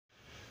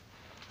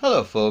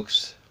Hello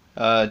folks,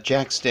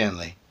 Jack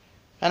Stanley,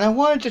 and I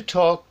wanted to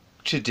talk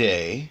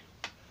today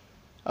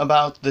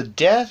about the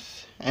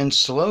death and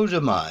slow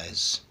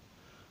demise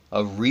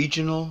of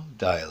regional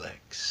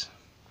dialects.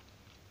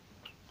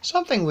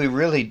 Something we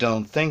really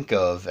don't think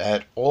of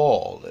at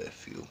all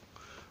if you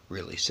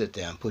really sit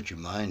down and put your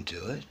mind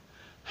to it.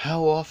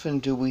 How often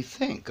do we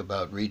think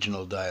about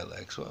regional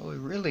dialects? Well, we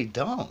really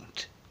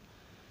don't.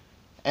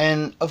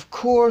 And of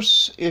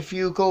course, if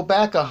you go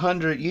back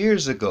 100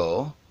 years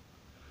ago,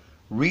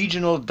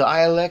 regional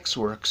dialects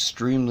were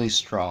extremely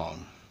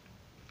strong.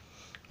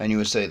 And you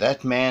would say,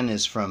 that man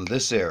is from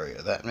this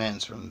area, that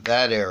man's from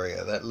that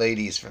area, that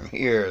lady's from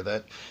here,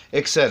 that,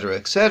 etc.,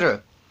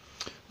 etc.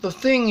 The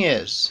thing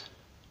is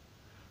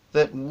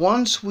that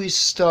once we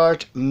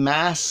start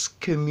mass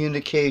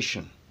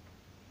communication,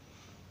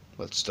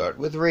 let's start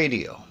with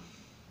radio,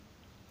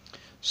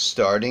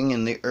 starting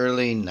in the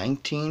early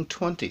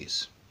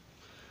 1920s,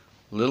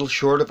 a little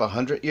short of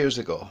 100 years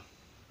ago,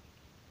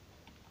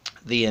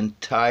 the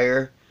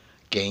entire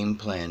game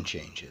plan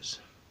changes.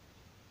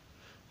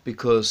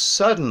 Because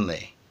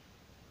suddenly,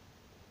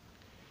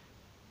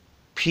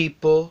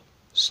 people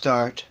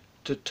start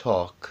to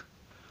talk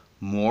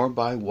more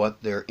by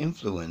what they're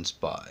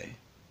influenced by,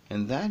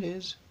 and that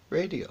is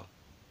radio.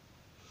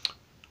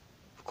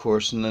 Of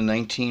course, in the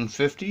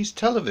 1950s,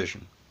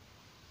 television.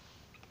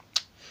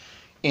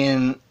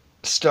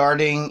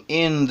 Starting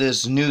in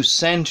this new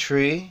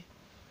century,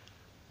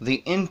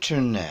 the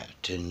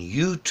internet and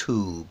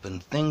YouTube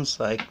and things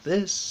like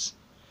this,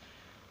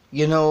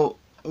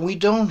 we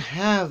don't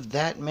have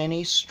that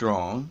many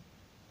strong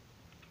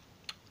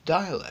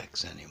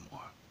dialects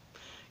anymore.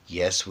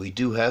 Yes, we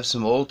do have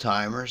some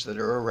old-timers that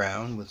are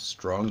around with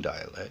strong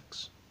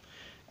dialects.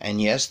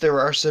 And yes, there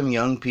are some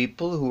young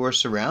people who are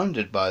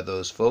surrounded by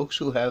those folks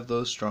who have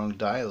those strong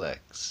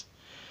dialects.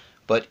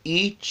 But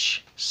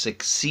each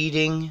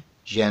succeeding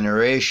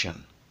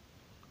generation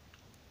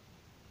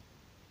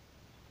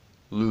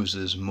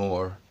loses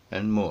more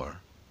and more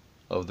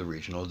of the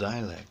regional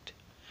dialect.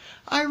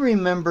 I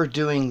remember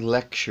doing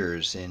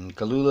lectures in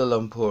Kuala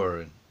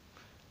Lumpur,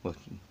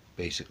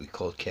 basically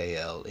called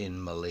KL,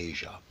 in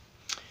Malaysia.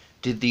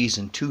 Did these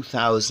in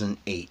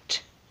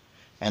 2008,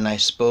 and I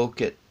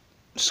spoke at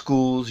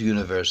schools,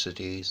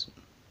 universities,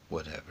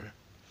 whatever.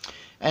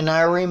 And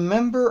I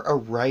remember a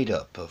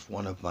write-up of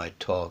one of my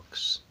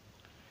talks,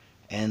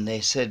 and they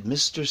said,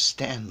 Mr.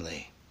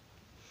 Stanley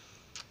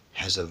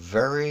has a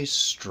very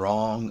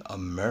strong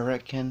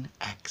American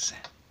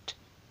accent.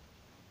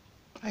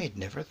 I had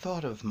never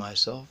thought of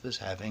myself as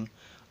having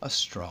a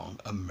strong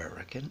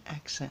American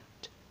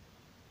accent.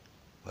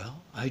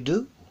 Well, I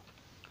do.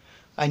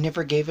 I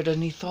never gave it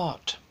any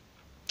thought.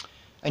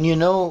 And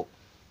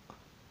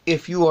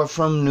if you are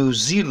from New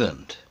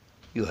Zealand,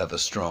 you have a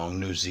strong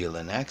New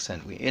Zealand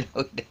accent.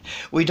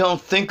 We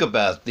don't think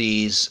about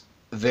these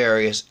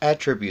various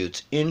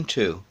attributes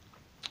into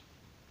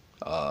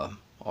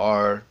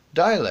our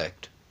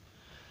dialect.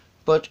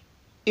 But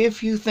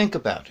if you think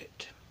about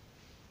it,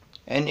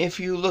 and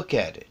if you look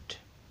at it,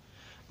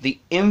 the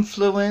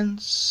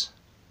influence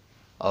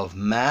of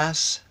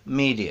mass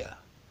media,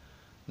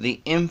 the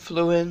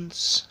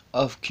influence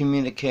of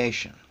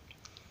communication,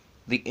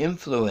 the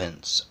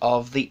influence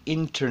of the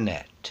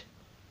internet,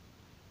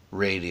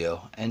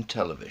 radio, and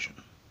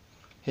television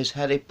has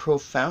had a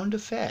profound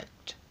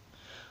effect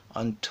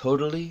on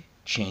totally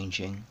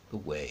changing the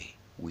way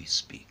we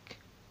speak.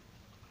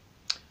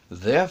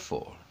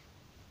 Therefore,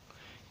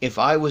 if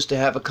I was to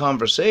have a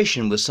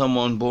conversation with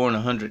someone born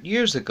 100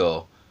 years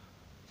ago,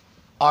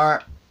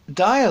 our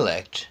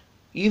dialect,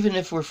 even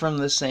if we're from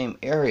the same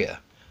area,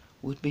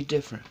 would be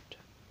different.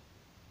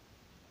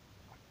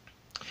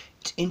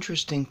 It's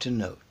interesting to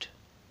note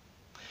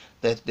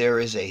that there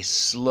is a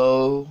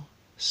slow,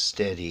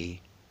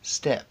 steady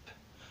step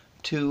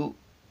to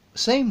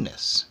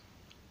sameness.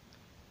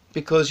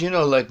 Because,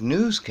 like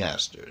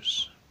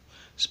newscasters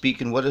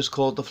speak in what is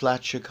called the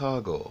flat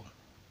Chicago,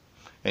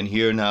 and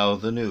hear now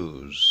the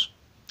news.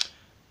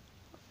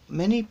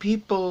 Many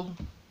people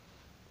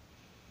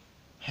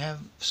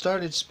have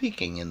started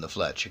speaking in the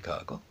flat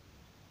Chicago.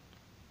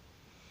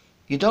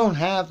 You don't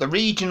have the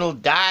regional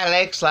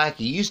dialects like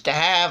you used to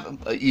have.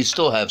 You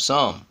still have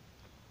some,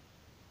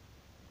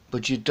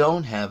 but you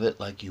don't have it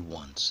like you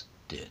once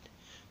did.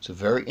 It's a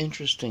very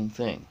interesting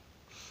thing.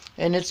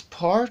 And it's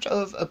part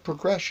of a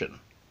progression,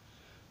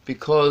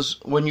 because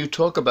when you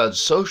talk about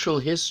social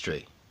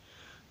history,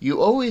 you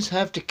always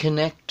have to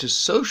connect to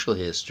social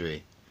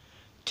history,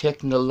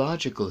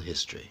 technological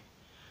history,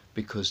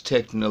 because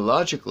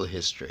technological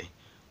history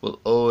will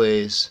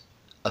always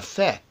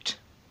affect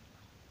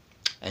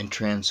and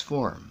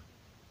transform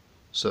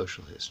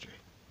social history.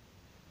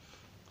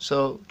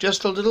 So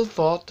just a little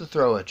thought to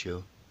throw at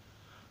you,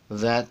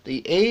 that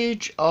the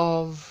age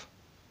of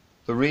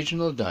the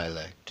regional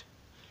dialect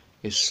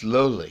is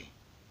slowly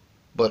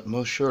but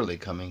most surely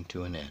coming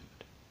to an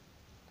end.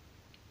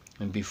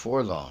 And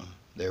before long,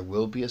 there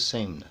will be a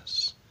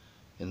sameness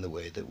in the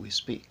way that we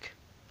speak.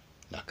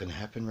 Not going to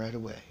happen right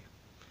away.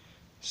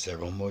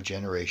 Several more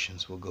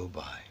generations will go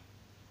by.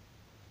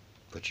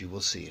 but you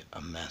will see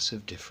a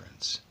massive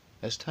difference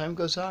as time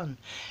goes on.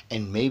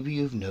 And maybe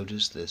you've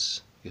noticed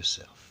this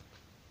yourself.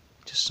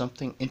 Just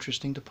something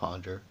interesting to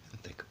ponder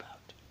and think about.